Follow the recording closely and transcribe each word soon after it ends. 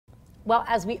Well,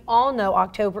 as we all know,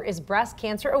 October is Breast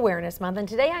Cancer Awareness Month, and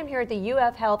today I'm here at the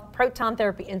UF Health Proton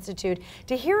Therapy Institute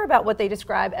to hear about what they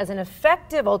describe as an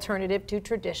effective alternative to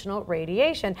traditional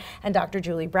radiation. And Dr.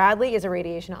 Julie Bradley is a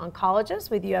radiation oncologist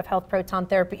with UF Health Proton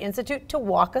Therapy Institute to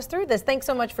walk us through this. Thanks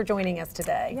so much for joining us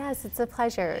today. Yes, it's a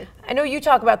pleasure. I know you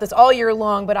talk about this all year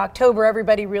long, but October,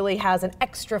 everybody really has an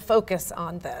extra focus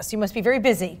on this. You must be very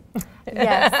busy.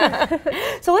 Yes.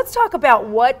 So let's talk about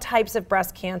what types of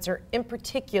breast cancer in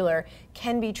particular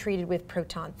can be treated with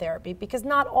proton therapy, because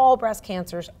not all breast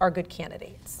cancers are good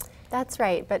candidates. That's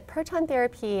right, but proton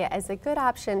therapy is a good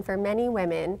option for many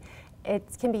women. It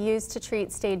can be used to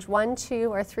treat stage 1,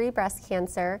 2, or 3 breast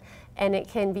cancer, and it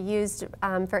can be used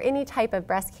for any type of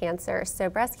breast cancer. So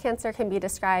breast cancer can be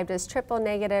described as triple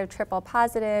negative, triple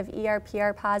positive,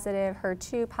 ER/PR positive,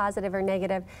 HER2 positive or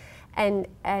negative.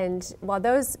 And while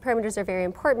those parameters are very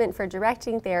important for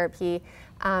directing therapy,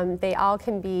 they all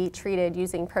can be treated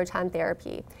using proton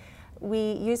therapy.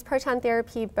 We use proton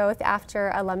therapy both after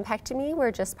a lumpectomy, where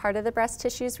just part of the breast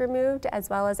tissue is removed, as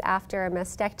well as after a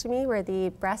mastectomy, where the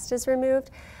breast is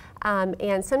removed.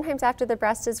 And sometimes after the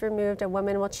breast is removed, a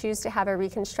woman will choose to have a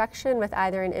reconstruction with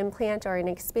either an implant or an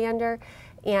expander.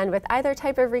 And with either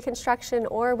type of reconstruction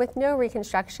or with no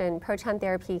reconstruction, proton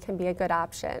therapy can be a good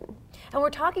option. And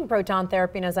we're talking proton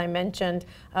therapy, and as I mentioned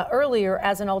earlier,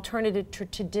 as an alternative to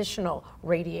traditional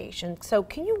radiation. So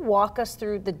can you walk us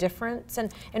through the difference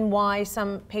and why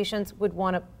some patients would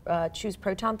want to choose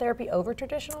proton therapy over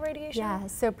traditional radiation? Yeah,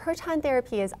 so proton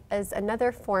therapy is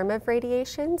another form of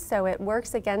radiation, so it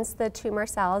works against the tumor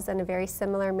cells in a very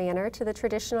similar manner to the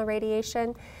traditional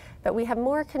radiation. But we have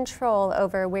more control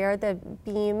over where the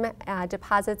beam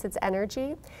deposits its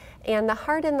energy. And the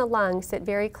heart and the lung sit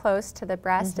very close to the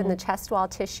breast and the chest wall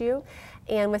tissue.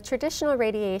 And with traditional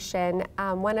radiation,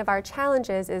 one of our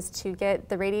challenges is to get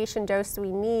the radiation dose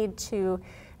we need to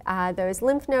those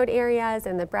lymph node areas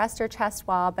and the breast or chest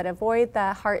wall, but avoid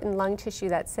the heart and lung tissue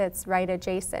that sits right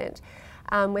adjacent.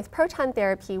 With proton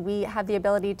therapy, we have the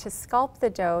ability to sculpt the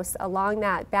dose along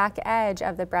that back edge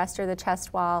of the breast or the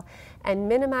chest wall and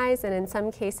minimize and in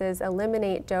some cases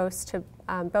eliminate dose to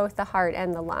both the heart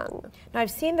and the lung. Now,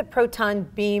 I've seen the proton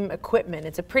beam equipment.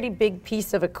 It's a pretty big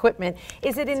piece of equipment.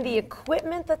 Is it in the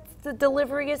equipment that the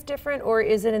delivery is different, or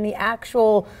is it in the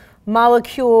actual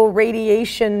molecule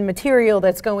radiation material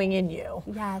that's going in you?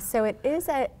 Yeah, so it is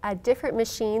a different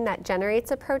machine that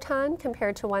generates a proton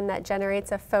compared to one that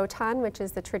generates a photon, which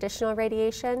is the traditional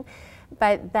radiation.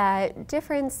 But the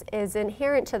difference is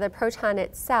inherent to the proton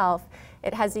itself.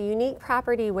 It has a unique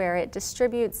property where it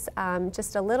distributes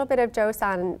just a little bit of dose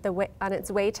on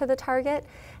its way to the target,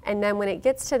 and then when it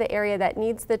gets to the area that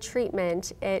needs the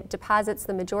treatment, it deposits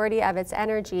the majority of its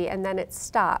energy and then it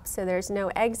stops, so there's no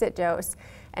exit dose.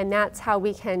 And that's how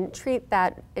we can treat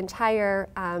that entire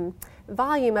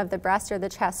volume of the breast or the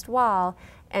chest wall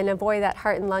and avoid that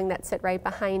heart and lung that sit right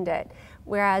behind it.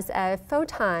 Whereas a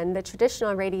photon, the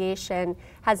traditional radiation,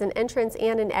 has an entrance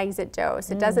and an exit dose.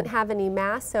 It doesn't have any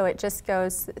mass, so it just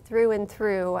goes through and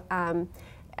through, and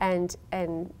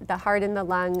the heart and the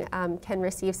lung can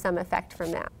receive some effect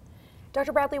from that.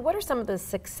 Dr. Bradley, what are some of the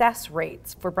success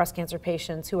rates for breast cancer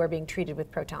patients who are being treated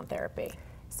with proton therapy?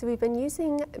 So we've been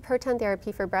using proton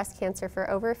therapy for breast cancer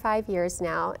for over 5 years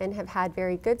now and have had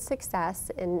very good success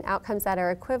in outcomes that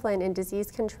are equivalent in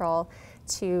disease control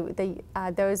to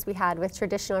those we had with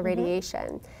traditional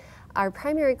radiation. Our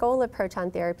primary goal of proton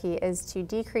therapy is to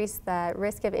decrease the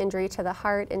risk of injury to the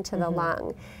heart and to the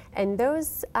lung. And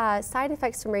those side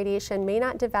effects from radiation may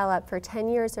not develop for 10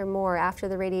 years or more after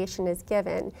the radiation is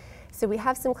given. So we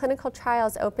have some clinical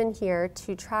trials open here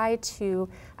to try to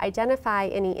identify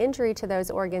any injury to those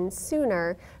organs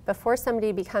sooner before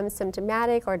somebody becomes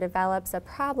symptomatic or develops a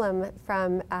problem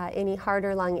from any heart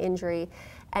or lung injury.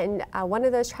 And one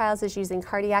of those trials is using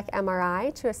cardiac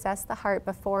MRI to assess the heart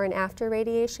before and after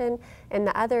radiation, and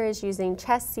the other is using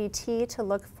chest CT to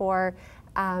look for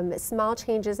small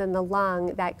changes in the lung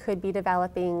that could be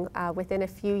developing within a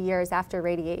few years after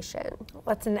radiation.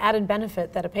 That's an added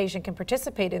benefit, that a patient can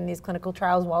participate in these clinical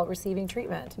trials while receiving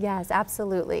treatment. Yes,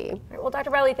 absolutely. All right, well, Dr.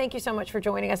 Bradley, thank you so much for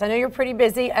joining us. I know you're pretty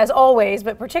busy, as always,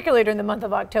 but particularly during the month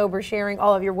of October, sharing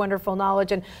all of your wonderful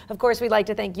knowledge. And of course, we'd like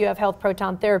to thank UF Health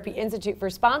Proton Therapy Institute for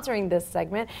sponsoring this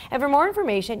segment. And for more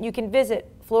information, you can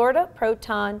visit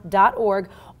floridaproton.org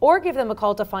or give them a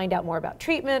call to find out more about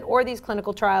treatment or these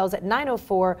clinical trials at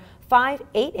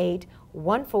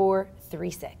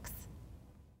 904-588-1436.